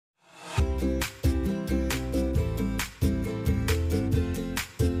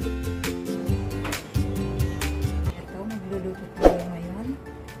Magluluto tayo ngayon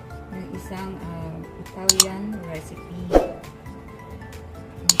ng isang Italian recipe.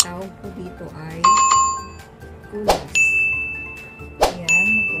 Ang tawag po dito ay kulas. Ayan,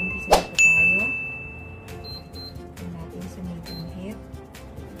 mag-uumpisa na po tayo. Ito natin sa medium heat.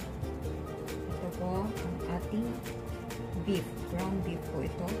 Ito po ang ating beef. Ground beef po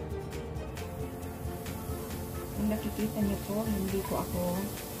ito. Kung nakikita niyo po, hindi po ako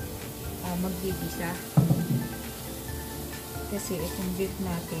magbibisa. Kasi itong beef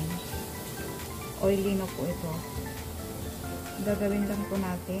natin, oily na po ito. Gagawin lang po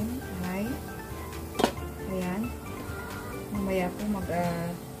natin ay, ayan, mamaya po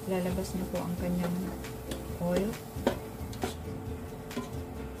lalabas na po ang kanyang oil.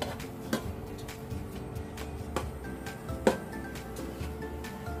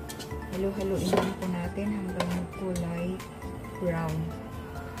 Halo-haloin lang po natin hanggang magkulay brown.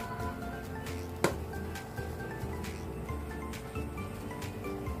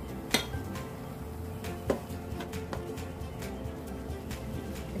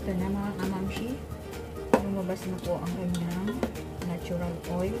 Ito na mga kamamshi, lumabas na po ang kanyang natural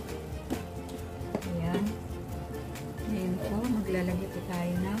oil. Ayan. Ngayon po, maglalagay po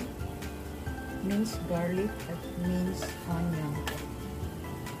tayo ng minced garlic at minced onion.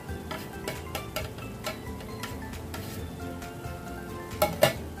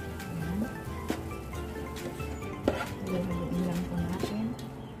 Ayan. Haluin lang po natin.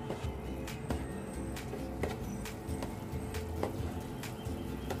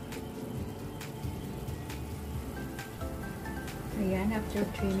 Ayan, after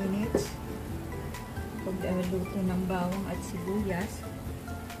 3 minutes, pagluto ng bawang at sibuyas,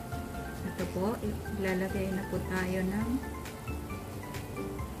 ito po, ilalagay na po tayo ng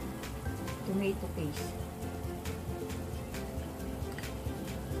tomato paste.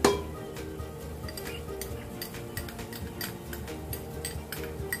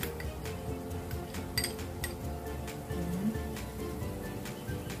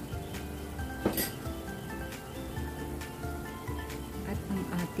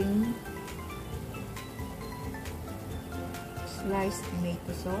 Ating sliced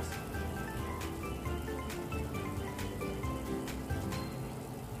tomato sauce.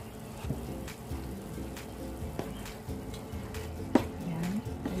 Ayan,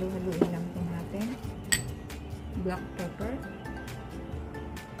 halo-haloin lang po natin. Black pepper.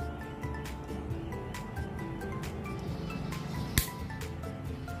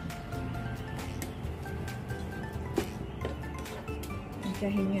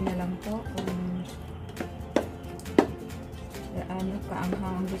 Tsahin nyo na lang po kung gaano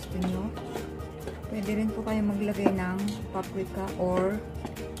kaanghang ang gusto nyo. Pwede rin po kayo maglagay ng paprika or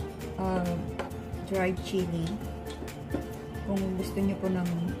dried chili kung gusto nyo po ng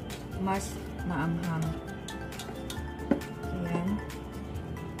mas maanghang. Ayan.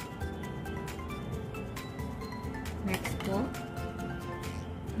 Next po,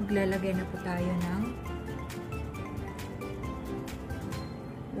 maglalagay na po tayo ng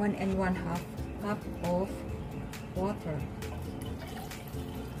 1 1/2 cup of water.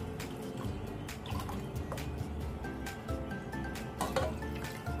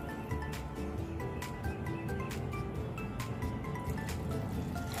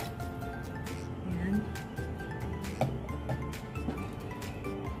 Ayan.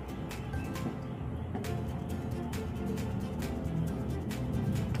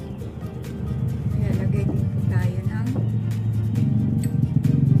 Lagay din po tayo ng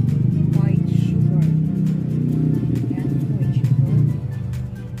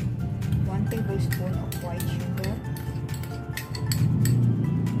tablespoon of white sugar.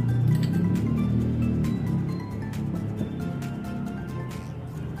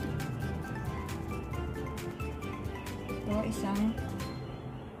 Ito, isang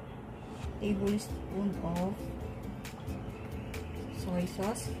tablespoon of soy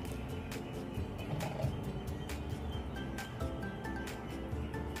sauce.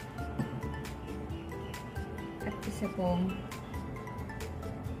 At isa pong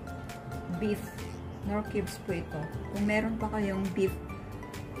beef nor cubes po ito. Kung meron pa kayong beef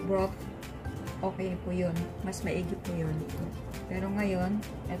broth, okay po yun. Mas maigi po yun. Pero ngayon,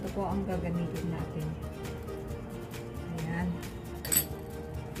 ito po ang gagamitin natin. Ayan.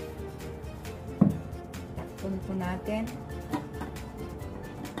 Takpon po natin.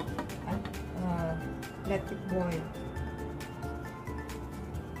 At let it boil.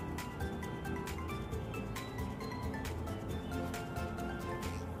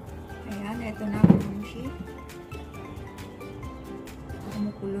 Ayan, ito na ang mushi.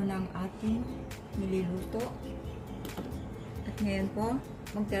 Kumukulo dulo ng ating niluluto. At ngayon po,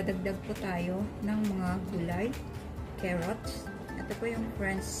 magdadagdag po tayo ng mga gulay, carrots. Ito po yung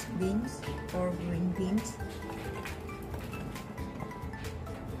French beans or green beans.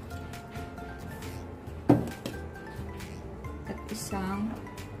 At isang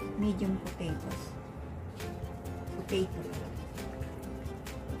medium potatoes.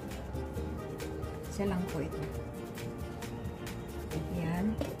 Isa lang po ito.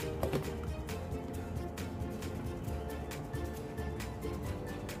 Ayan.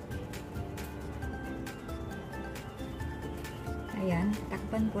 Ayan,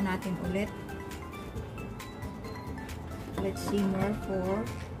 takpan po natin ulit. Let's simmer for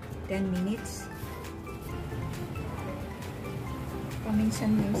 10 minutes.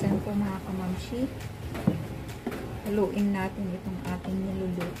 Paminsan-minsan po mga kamamshi, haluin natin itong ating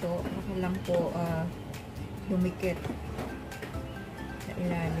niluluto. Baka lang po lumikit sa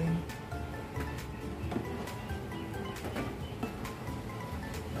ilalim.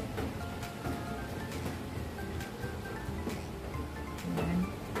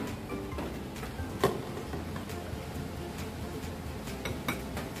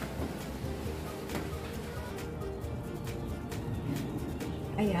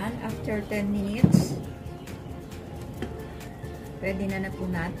 Ayan, after 10 minutes, pwede na po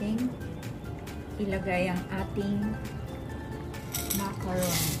nating ilagay ang ating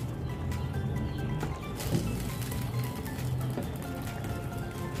macaroni.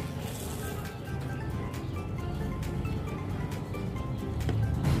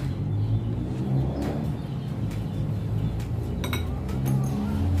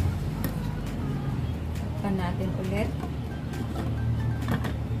 Takpan natin ulit.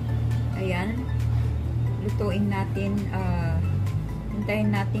 Ayan, lutuin natin, hintayin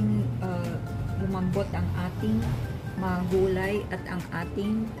natin lumambot ang ating mga gulay at ang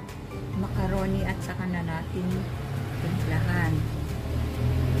ating macaroni at saka na natin timplahan.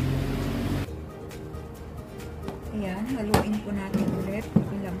 Ayan, haluin po natin ulit.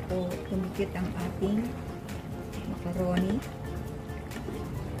 Ilang po tumikit ang ating macaroni.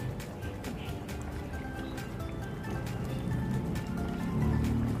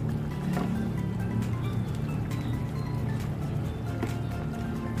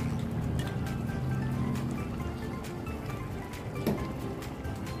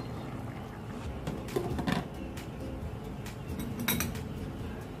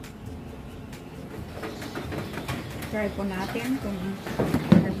 Try po natin kung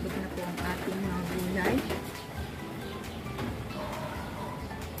nalambot na po ang ating mga gulay.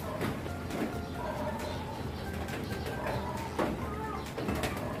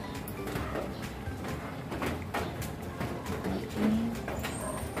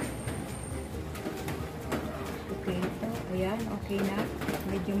 Okay ito. Ayan, okay na.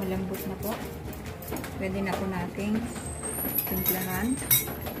 Medyo malambot na po. Pwede na po nating timplahan.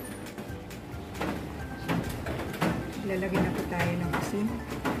 Lalagyan na po tayo ng asin.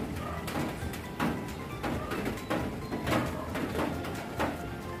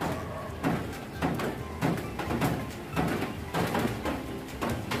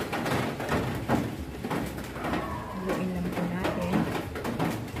 Haluin lang po natin.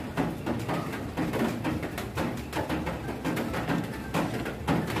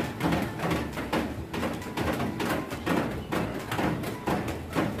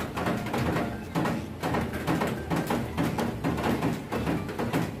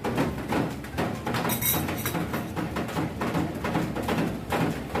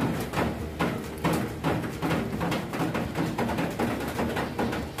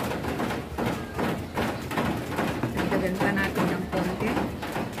 Dagdagan pa natin ng konti.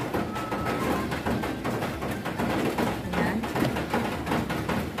 Ayan.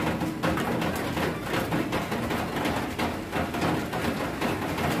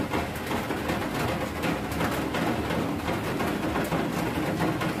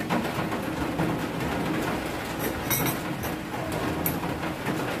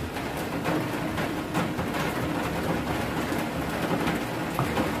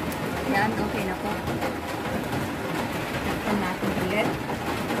 Ayan, okay na po. Takpan natin ulit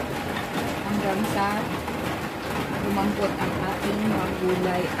hanggang sa lumambot ang ating mga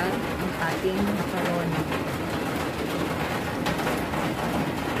gulay at ang ating macaroni.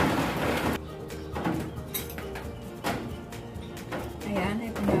 Ayan,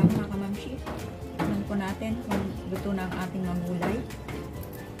 ito na mga kamamshi. Tignan po natin kung luto na ang ating mga gulay.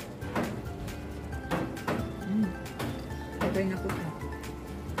 Sabay na po siya.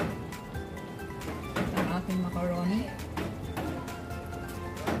 Ang ating macaroni.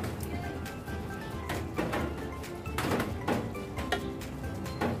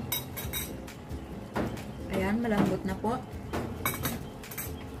 Ayan, malambot na po.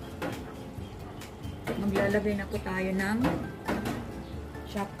 Maglalagay na po tayo ng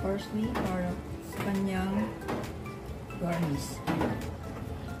chopped parsley para sa kanyang garnish.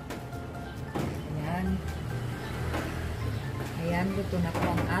 Ayan. Ayan, luto na po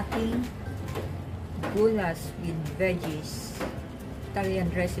ang ating gulas with veggies.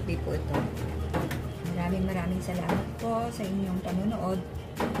 Italian recipe po ito. Maraming salamat po sa inyong panonood.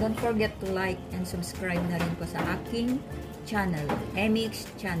 Don't forget to like and subscribe na rin po sa aking channel, MX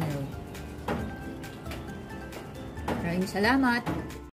channel. Maraming salamat!